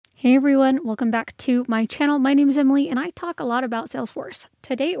Hey everyone, welcome back to my channel. My name is Emily and I talk a lot about Salesforce.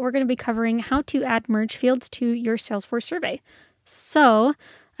 Today we're going to be covering how to add merge fields to your Salesforce survey. So,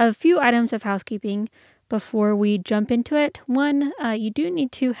 a few items of housekeeping before we jump into it. One, you do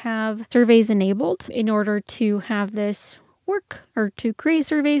need to have surveys enabled in order to have this work or to create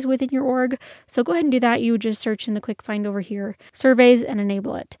surveys within your org. So go ahead and do that. You would just search in the quick find over here, surveys, and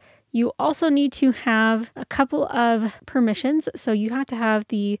enable it. You also need to have a couple of permissions. So you have to have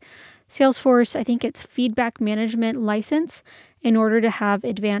the Salesforce, I think it's feedback management license in order to have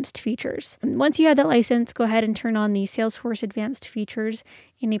advanced features. And once you have that license, go ahead and turn on the Salesforce advanced features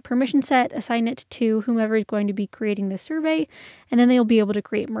in a permission set, assign it to whomever is going to be creating the survey, and then they'll be able to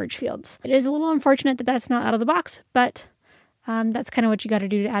create merge fields. It is a little unfortunate that that's not out of the box, but that's kind of what you got to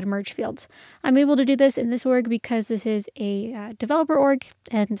do to add merge fields. I'm able to do this in this org because this is a developer org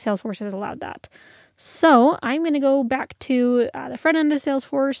and Salesforce has allowed that. So I'm going to go back to the front end of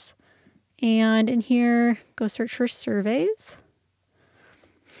Salesforce and in here, go search for surveys.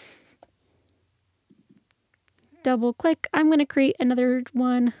 Double click. I'm going to create another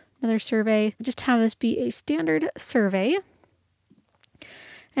survey. Just have this be a standard survey.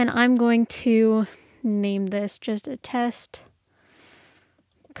 And I'm going to name this just a test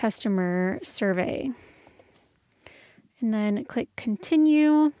customer survey. And then click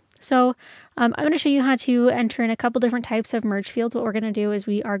continue. So I'm going to show you how to enter in a couple different types of merge fields. What we're going to do is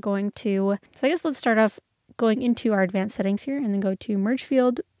we are going to, so I guess let's start off going into our advanced settings here and then go to merge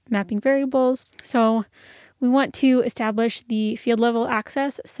field, mapping variables. So we want to establish the field level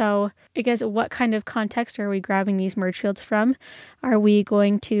access. So I guess what kind of context are we grabbing these merge fields from? Are we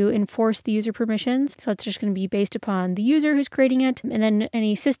going to enforce the user permissions? So it's just going to be based upon the user who's creating it. And then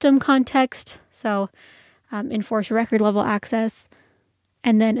any system context. So enforce record level access.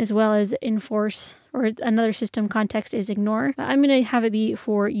 And then as well as enforce, or another system context is ignore. I'm going to have it be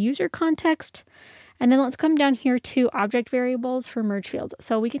for user context. And then let's come down here to object variables for merge fields.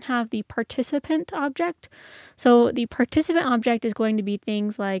 So we can have the participant object. So the participant object is going to be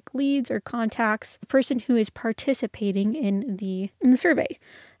things like leads or contacts, the person who is participating in the survey.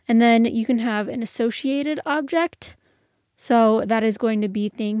 And then you can have an associated object. So that is going to be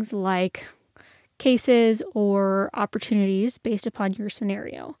things like cases or opportunities based upon your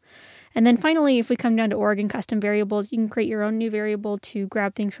scenario. And then finally, if we come down to org and custom variables, you can create your own new variable to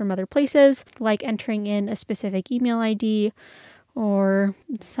grab things from other places, like entering in a specific email ID or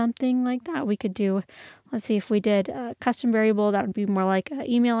something like that. We could do, let's see, if we did a custom variable, that would be more like an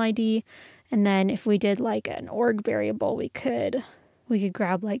email ID. And then if we did like an org variable, we could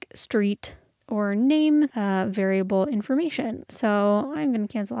grab like street or name variable information. So I'm going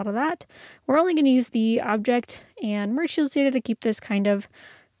to cancel out of that. We're only going to use the object and merge fields data to keep this kind of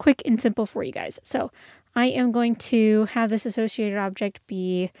quick and simple for you guys. So I am going to have this associated object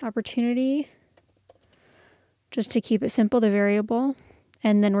be opportunity, just to keep it simple, the variable.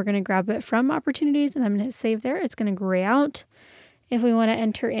 And then we're going to grab it from opportunities and I'm going to hit save there. It's going to gray out. If we want to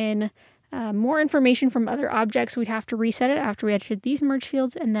enter in more information from other objects, we'd have to reset it after we entered these merge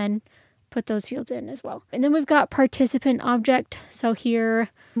fields and then put those fields in as well. And then we've got participant object. So here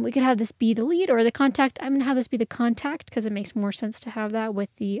we could have this be the lead or the contact. I'm going to have this be the contact because it makes more sense to have that with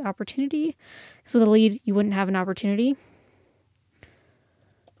the opportunity. So the lead, you wouldn't have an opportunity.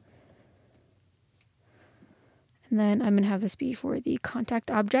 And then I'm going to have this be for the contact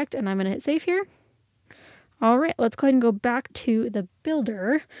object and I'm going to hit save here. All right, let's go ahead and go back to the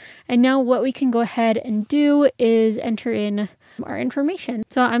builder. And now what we can go ahead and do is enter in our information.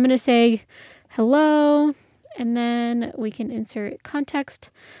 So I'm going to say hello, and then we can insert context.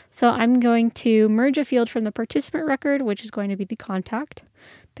 So I'm going to merge a field from the participant record, which is going to be the contact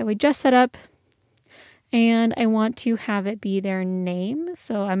that we just set up. And I want to have it be their name.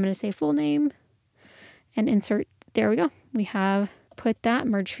 So I'm going to say full name and insert. There we go. We have put that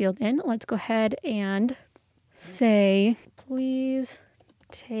merge field in. Let's go ahead and say, please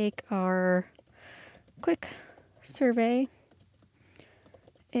take our quick survey.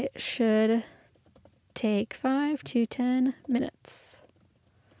 It should take 5 to 10 minutes.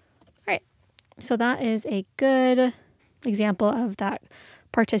 All right, so that is a good example of that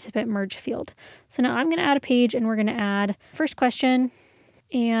participant merge field. So now I'm going to add a page and we're going to add first question.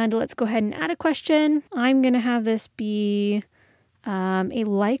 And let's go ahead and add a question. I'm going to have this be a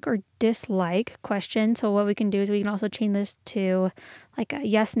like or dislike question. So what we can do is we can also change this to like a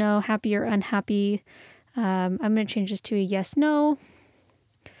yes, no, happy or unhappy. I'm going to change this to a yes, no.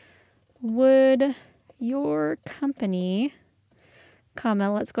 Would your company,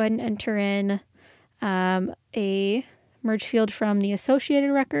 comma, let's go ahead and enter in a merge field from the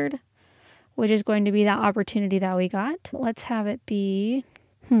associated record, which is going to be that opportunity that we got. Let's have it be,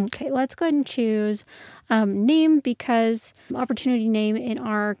 Okay, let's go ahead and choose name, because opportunity name in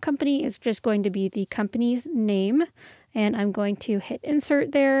our company is just going to be the company's name. And I'm going to hit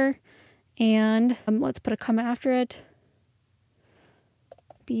insert there, and let's put a comma after it.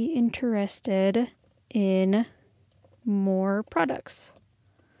 Be interested in more products.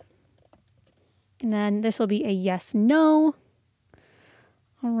 And then this will be a yes, no.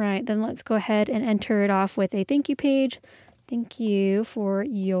 All right, then let's go ahead and enter it off with a thank you page. Thank you for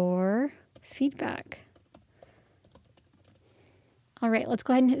your feedback. All right, let's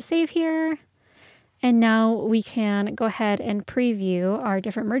go ahead and hit save here. And now we can go ahead and preview our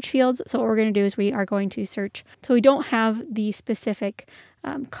different merge fields. So what we're going to do is we are going to search. So we don't have the specific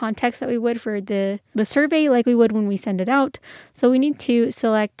context that we would for the survey like we would when we send it out. So we need to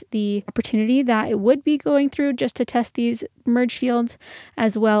select the opportunity that it would be going through just to test these merge fields,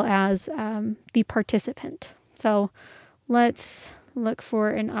 as well as the participant. So let's look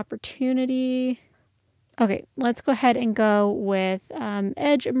for an opportunity. Okay, let's go ahead and go with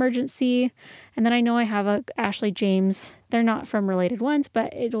Edge Emergency. And then I know I have a Ashley James. They're not from related ones,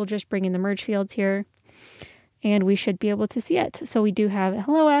 but it will just bring in the merge fields here. And we should be able to see it. So we do have,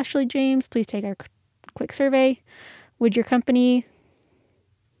 hello, Ashley James. Please take our quick survey. Would your company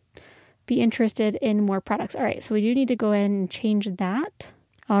be interested in more products? All right, so we do need to go ahead and change that.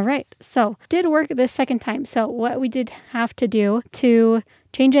 All right, so did work this second time. So what we did have to do to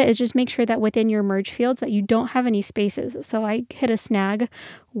change it is just make sure that within your merge fields that you don't have any spaces. So I hit a snag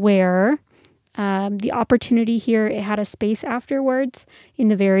where the opportunity here, it had a space afterwards in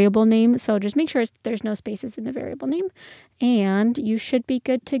the variable name. So just make sure there's no spaces in the variable name, and you should be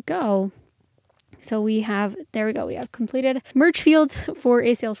good to go. So we have, there we go, we have completed merge fields for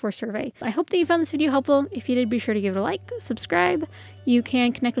a Salesforce survey. I hope that you found this video helpful. If you did, be sure to give it a like, subscribe. You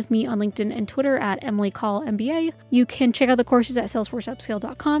can connect with me on LinkedIn and Twitter at EmilyCallMBA. You can check out the courses at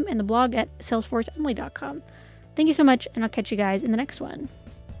salesforceupscale.com and the blog at salesforceemily.com. Thank you so much, and I'll catch you guys in the next one.